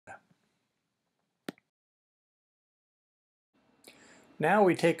Now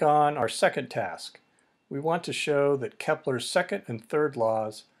we take on our second task. We want to show that Kepler's second and third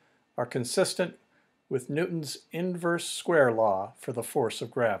laws are consistent with Newton's inverse square law for the force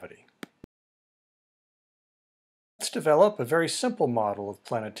of gravity. Let's develop a very simple model of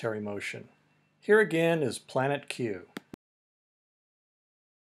planetary motion. Here again is planet Q.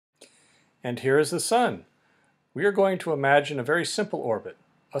 And here is the Sun. We are going to imagine a very simple orbit,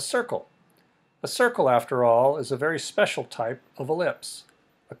 a circle. A circle, after all, is a very special type of ellipse,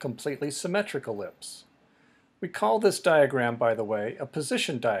 a completely symmetric ellipse. We call this diagram, by the way, a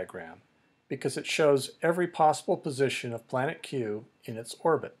position diagram because it shows every possible position of planet Q in its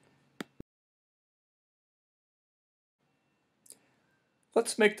orbit.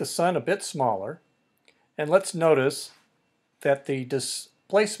 Let's make the Sun a bit smaller, and let's notice that the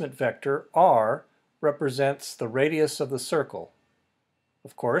displacement vector r represents the radius of the circle.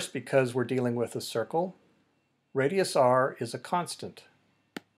 Of course, because we're dealing with a circle, radius r is a constant.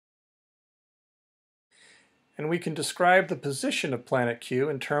 And we can describe the position of planet Q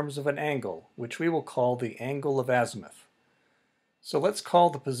in terms of an angle, which we will call the angle of azimuth. So let's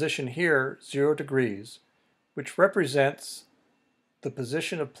call the position here 0 degrees, which represents the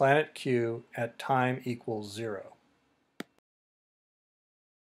position of planet Q at time equals 0.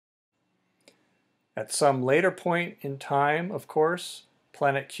 At some later point in time, of course,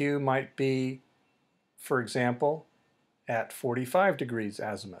 planet Q might be, for example, at 45 degrees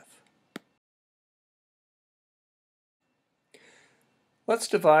azimuth. Let's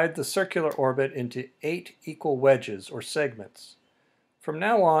divide the circular orbit into 8 equal wedges or segments. From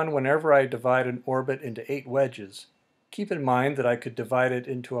now on, whenever I divide an orbit into 8 wedges, keep in mind that I could divide it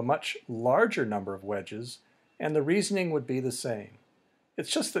into a much larger number of wedges, and the reasoning would be the same.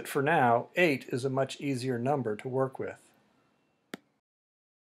 It's just that for now, 8 is a much easier number to work with.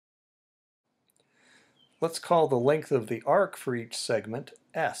 Let's call the length of the arc for each segment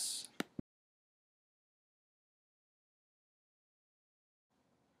S.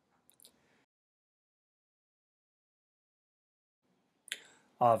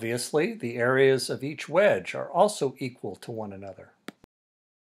 Obviously, the areas of each wedge are also equal to one another.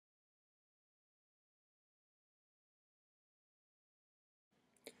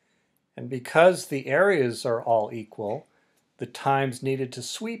 And because the areas are all equal, the times needed to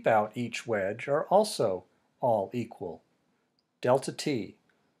sweep out each wedge are also all equal, delta t,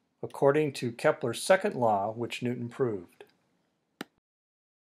 according to Kepler's second law, which Newton proved.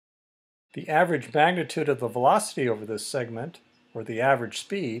 The average magnitude of the velocity over this segment, or the average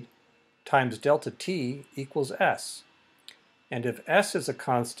speed, times delta t equals s. And if s is a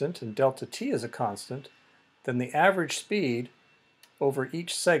constant and delta t is a constant, then the average speed over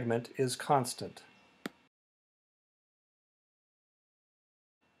each segment is constant.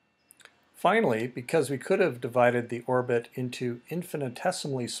 Finally, because we could have divided the orbit into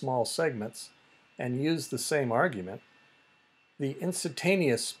infinitesimally small segments and used the same argument, the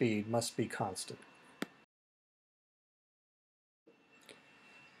instantaneous speed must be constant.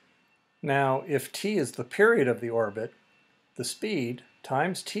 Now, if t is the period of the orbit, the speed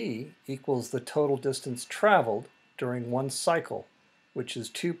times t equals the total distance traveled during one cycle, which is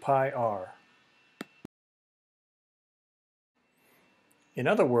 2 pi r. In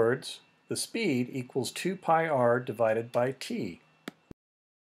other words, the speed equals 2 pi r divided by t.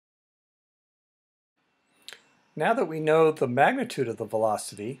 Now that we know the magnitude of the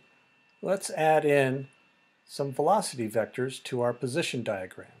velocity, let's add in some velocity vectors to our position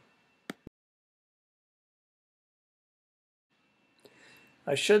diagram.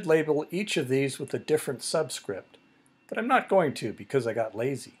 I should label each of these with a different subscript, but I'm not going to because I got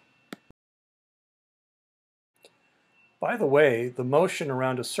lazy. By the way, the motion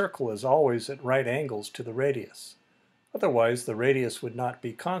around a circle is always at right angles to the radius. Otherwise, the radius would not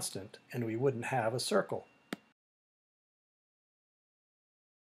be constant and we wouldn't have a circle.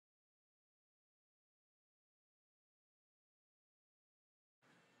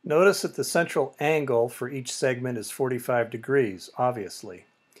 Notice that the central angle for each segment is 45 degrees, obviously.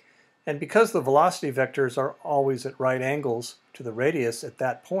 And because the velocity vectors are always at right angles to the radius at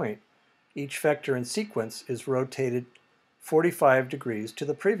that point, each vector in sequence is rotated 45 degrees to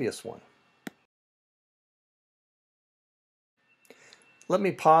the previous one. Let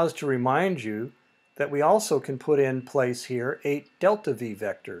me pause to remind you that we also can put in place here 8 delta v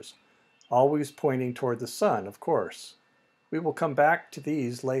vectors, always pointing toward the Sun, of course. We will come back to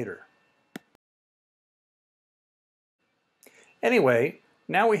these later. Anyway,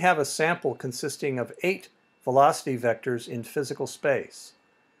 now we have a sample consisting of 8 velocity vectors in physical space.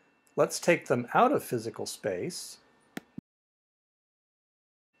 Let's take them out of physical space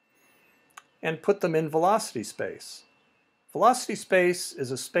and put them in velocity space. Velocity space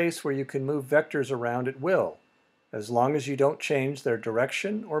is a space where you can move vectors around at will, as long as you don't change their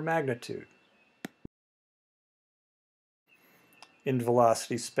direction or magnitude. In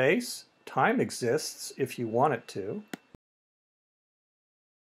velocity space, time exists if you want it to.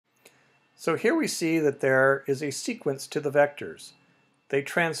 So here we see that there is a sequence to the vectors. They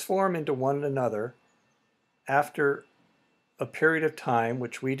transform into one another after a period of time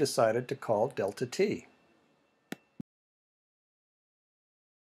which we decided to call delta t.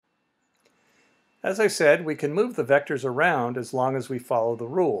 As I said, we can move the vectors around as long as we follow the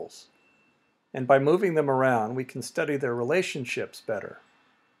rules. And by moving them around, we can study their relationships better.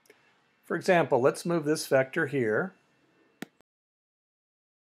 For example, let's move this vector here,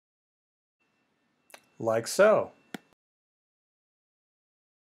 like so.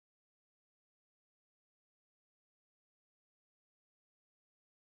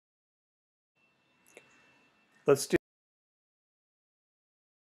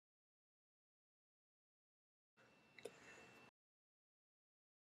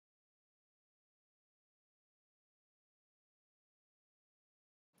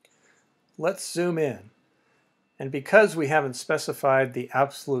 Let's zoom in. And because we haven't specified the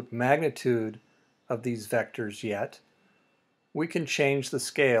absolute magnitude of these vectors yet, we can change the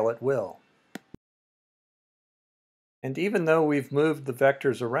scale at will. And even though we've moved the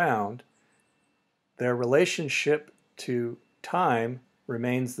vectors around, their relationship to time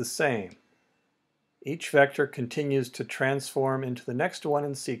remains the same. Each vector continues to transform into the next one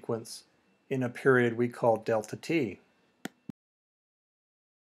in sequence in a period we call delta t.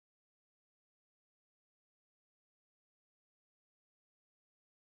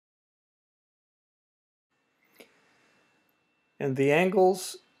 And the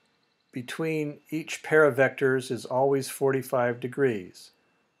angles between each pair of vectors is always 45 degrees,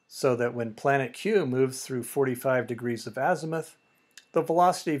 so that when planet Q moves through 45 degrees of azimuth, the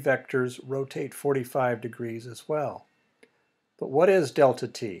velocity vectors rotate 45 degrees as well. But what is delta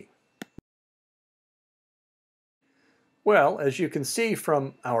t? Well, as you can see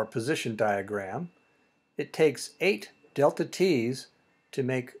from our position diagram, it takes 8 delta t's to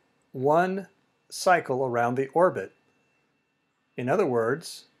make one cycle around the orbit. In other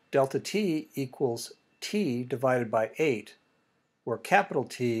words, delta t equals t divided by 8, where capital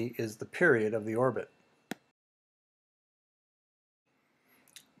T is the period of the orbit.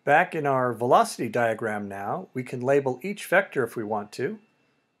 Back in our velocity diagram now, we can label each vector if we want to,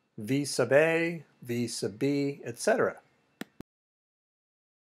 v sub a, v sub b, etc.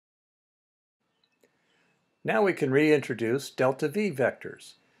 Now we can reintroduce delta v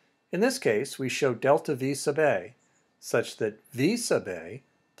vectors. In this case, we show delta v sub a, such that v sub a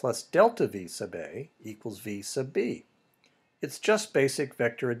plus delta v sub a equals v sub b. It's just basic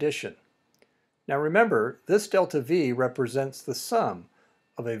vector addition. Now remember, this delta v represents the sum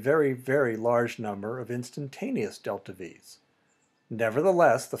of a very, very large number of instantaneous delta v's.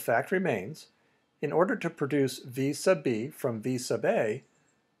 Nevertheless, the fact remains, in order to produce v sub b from v sub a,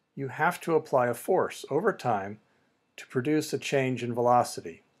 you have to apply a force over time to produce a change in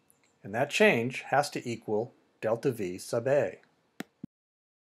velocity, and that change has to equal delta v sub a.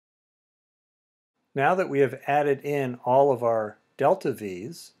 Now that we have added in all of our delta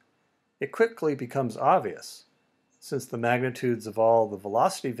v's, it quickly becomes obvious. Since the magnitudes of all the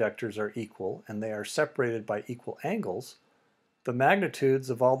velocity vectors are equal and they are separated by equal angles, the magnitudes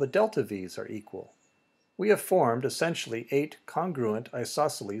of all the delta v's are equal. We have formed essentially 8 congruent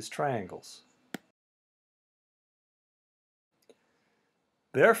isosceles triangles.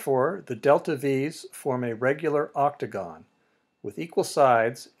 Therefore, the delta v's form a regular octagon with equal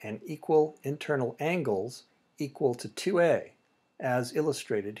sides and equal internal angles equal to 2a, as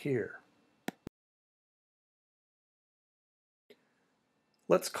illustrated here.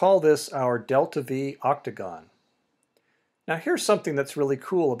 Let's call this our delta v octagon. Now here's something that's really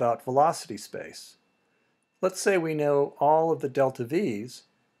cool about velocity space. Let's say we know all of the delta v's,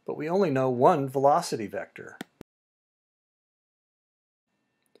 but we only know one velocity vector.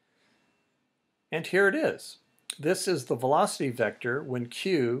 And here it is. This is the velocity vector when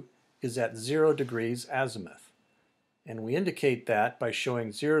q is at 0 degrees azimuth. And we indicate that by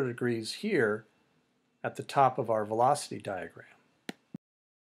showing 0 degrees here at the top of our velocity diagram.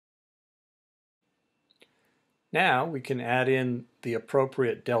 Now we can add in the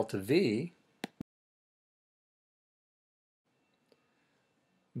appropriate delta v,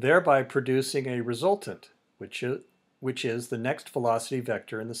 thereby producing a resultant, which is the next velocity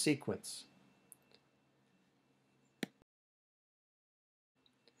vector in the sequence.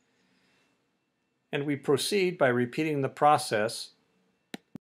 And we proceed by repeating the process,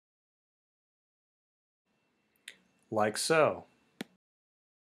 like so.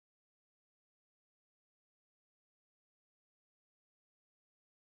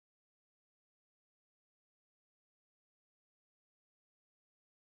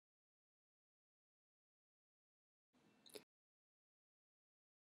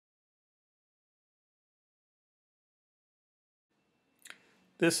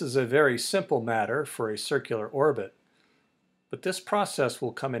 This is a very simple matter for a circular orbit, but this process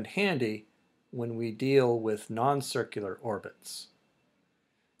will come in handy when we deal with non-circular orbits.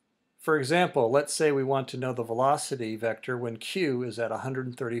 For example, let's say we want to know the velocity vector when q is at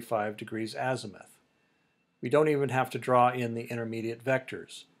 135 degrees azimuth. We don't even have to draw in the intermediate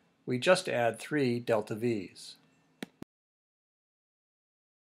vectors. We just add 3 delta v's.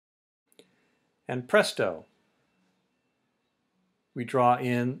 And presto, we draw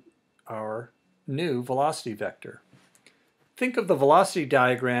in our new velocity vector. Think of the velocity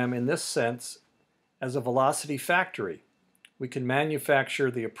diagram in this sense as a velocity factory. We can manufacture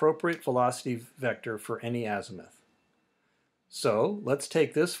the appropriate velocity vector for any azimuth. So let's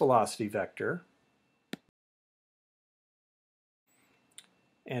take this velocity vector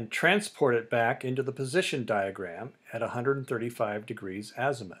and transport it back into the position diagram at 135 degrees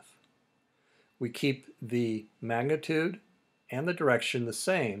azimuth. We keep the magnitude and the direction the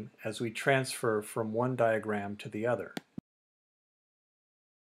same as we transfer from one diagram to the other.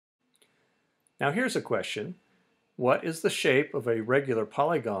 Now here's a question. What is the shape of a regular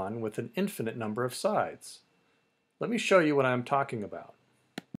polygon with an infinite number of sides? Let me show you what I'm talking about.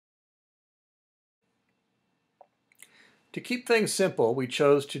 To keep things simple, we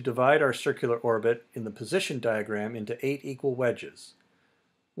chose to divide our circular orbit in the position diagram into 8 equal wedges.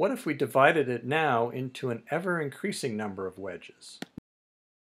 What if we divided it now into an ever-increasing number of wedges?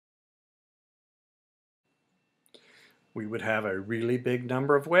 We would have a really big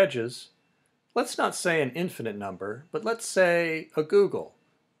number of wedges. Let's not say an infinite number, but let's say a googol,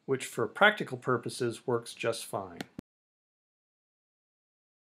 which for practical purposes works just fine.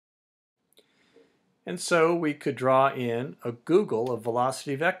 And so we could draw in a googol of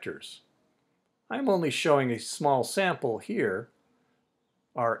velocity vectors. I'm only showing a small sample here,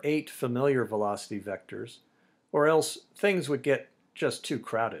 our 8 familiar velocity vectors, or else things would get just too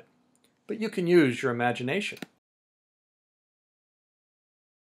crowded. But you can use your imagination.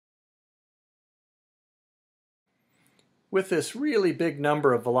 With this really big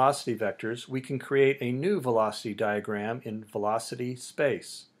number of velocity vectors, we can create a new velocity diagram in velocity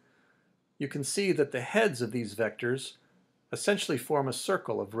space. You can see that the heads of these vectors essentially form a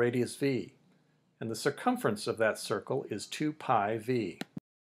circle of radius v, and the circumference of that circle is 2 pi v.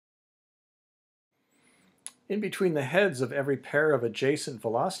 In between the heads of every pair of adjacent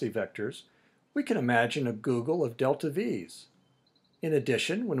velocity vectors, we can imagine a googol of delta v's. In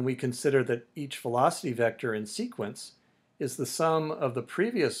addition, when we consider that each velocity vector in sequence is the sum of the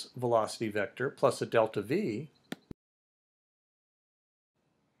previous velocity vector plus a delta v,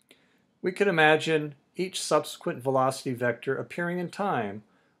 we can imagine each subsequent velocity vector appearing in time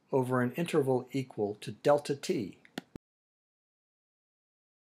over an interval equal to delta t.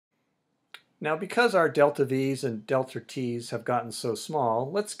 Now, because our delta v's and delta t's have gotten so small,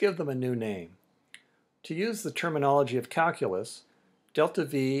 let's give them a new name. To use the terminology of calculus, delta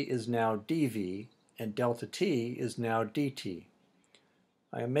v is now dv and delta t is now dt.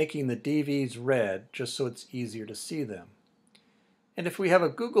 I am making the dv's red just so it's easier to see them. And if we have a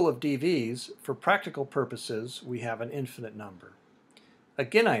googol of dv's, for practical purposes, we have an infinite number.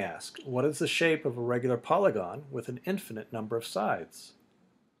 Again, I ask, what is the shape of a regular polygon with an infinite number of sides?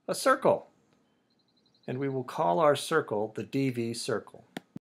 A circle. And we will call our circle the dv circle.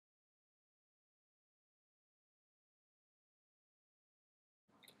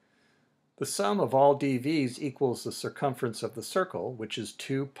 The sum of all dv's equals the circumference of the circle, which is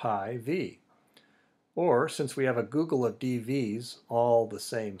 2 pi v. Or, since we have a googol of dv's all the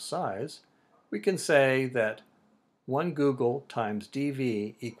same size, we can say that 1 googol times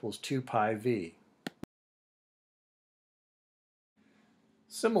dv equals 2 pi v.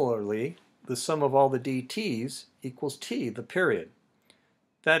 Similarly, the sum of all the dt's equals t, the period.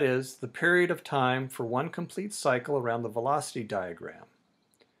 That is, the period of time for one complete cycle around the velocity diagram.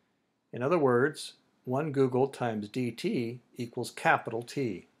 In other words, 1 googol times dt equals capital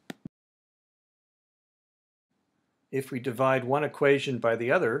T. If we divide one equation by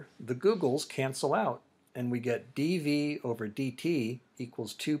the other, the googols cancel out, and we get dv over dt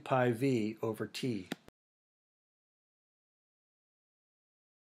equals 2 pi v over t.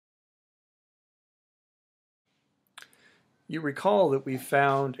 You recall that we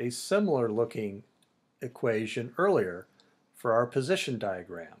found a similar looking equation earlier for our position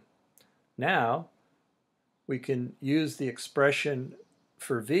diagram. Now, we can use the expression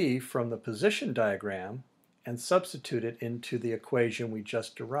for v from the position diagram and substitute it into the equation we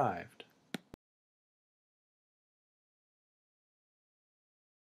just derived.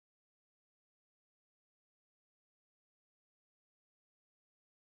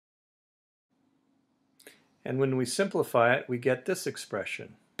 And when we simplify it, we get this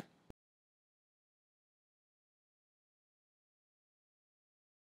expression.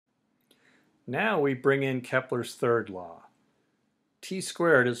 Now we bring in Kepler's third law. T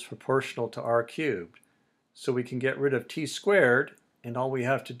squared is proportional to r cubed. So we can get rid of t squared, and all we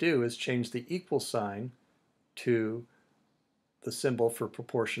have to do is change the equal sign to the symbol for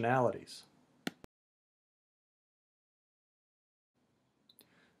proportionalities.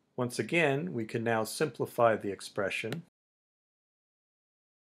 Once again, we can now simplify the expression.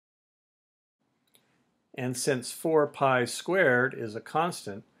 And since 4 pi squared is a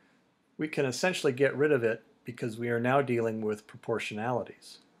constant, we can essentially get rid of it because we are now dealing with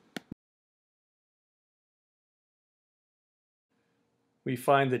proportionalities. We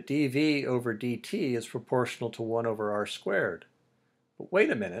find that dv over dt is proportional to 1 over r squared. But wait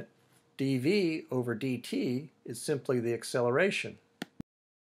a minute, dv over dt is simply the acceleration.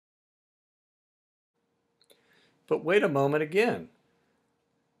 But wait a moment again.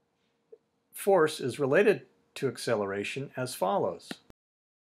 Force is related to acceleration as follows.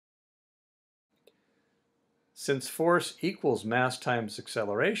 Since force equals mass times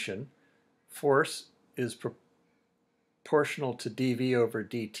acceleration, force is proportional to dv over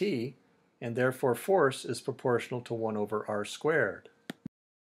dt, and therefore force is proportional to 1 over r squared.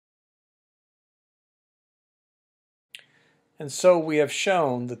 And so we have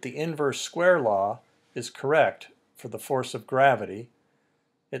shown that the inverse square law is correct for the force of gravity,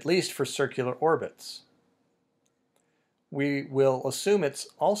 at least for circular orbits. We will assume it's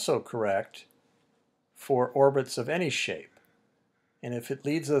also correct for orbits of any shape. And if it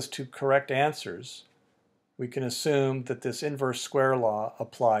leads us to correct answers, we can assume that this inverse square law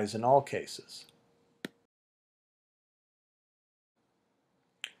applies in all cases.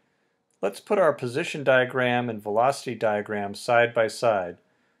 Let's put our position diagram and velocity diagram side by side,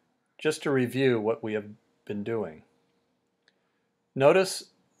 just to review what we have been doing. Notice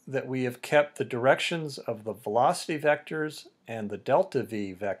that we have kept the directions of the velocity vectors and the delta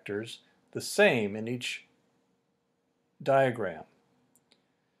v vectors the same in each diagram.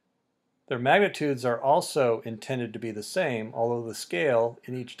 Their magnitudes are also intended to be the same, although the scale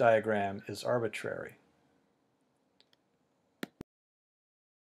in each diagram is arbitrary.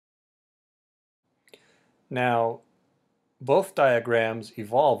 Now, both diagrams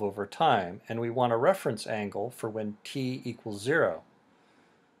evolve over time, and we want a reference angle for when t equals 0.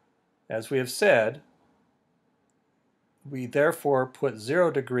 As we have said, we therefore put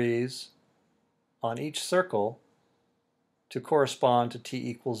 0 degrees on each circle to correspond to t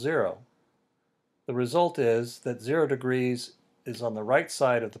equals 0. The result is that 0 degrees is on the right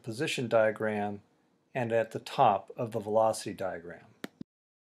side of the position diagram and at the top of the velocity diagram.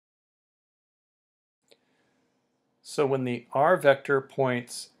 So when the r vector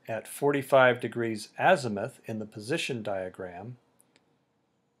points at 45 degrees azimuth in the position diagram,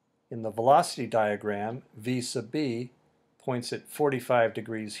 in the velocity diagram, v sub b points at 45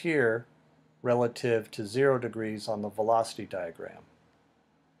 degrees here relative to 0 degrees on the velocity diagram.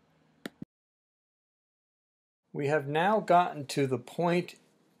 We have now gotten to the point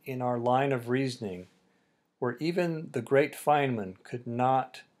in our line of reasoning where even the great Feynman could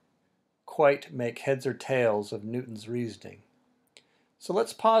not quite make heads or tails of Newton's reasoning. So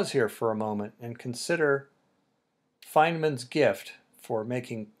let's pause here for a moment and consider Feynman's gift for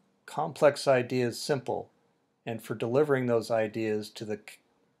making complex ideas simple and for delivering those ideas to the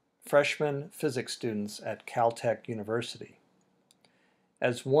freshman physics students at Caltech University.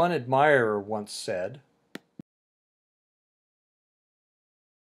 As one admirer once said,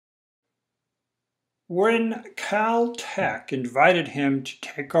 when Caltech invited him to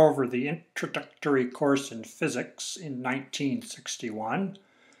take over the introductory course in physics in 1961,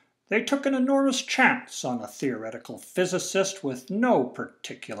 they took an enormous chance on a theoretical physicist with no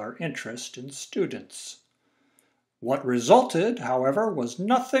particular interest in students. What resulted, however, was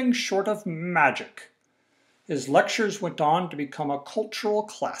nothing short of magic. His lectures went on to become a cultural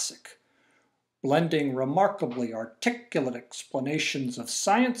classic, blending remarkably articulate explanations of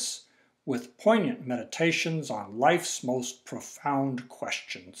science with poignant meditations on life's most profound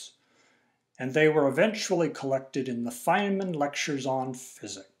questions. And they were eventually collected in the Feynman Lectures on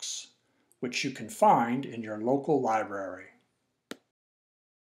Physics, which you can find in your local library.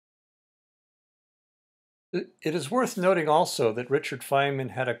 It is worth noting also that Richard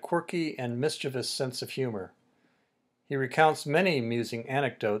Feynman had a quirky and mischievous sense of humor. He recounts many amusing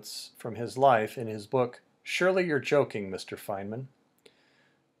anecdotes from his life in his book, Surely You're Joking, Mr. Feynman.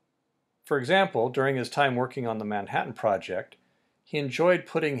 For example, during his time working on the Manhattan Project, he enjoyed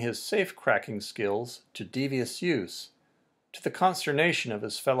putting his safe-cracking skills to devious use, to the consternation of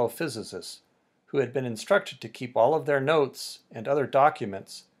his fellow physicists, who had been instructed to keep all of their notes and other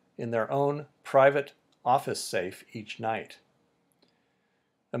documents in their own private office safe each night.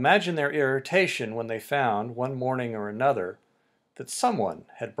 Imagine their irritation when they found, one morning or another, that someone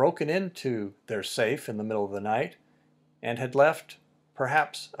had broken into their safe in the middle of the night and had left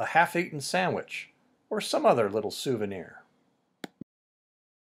perhaps a half-eaten sandwich or some other little souvenir.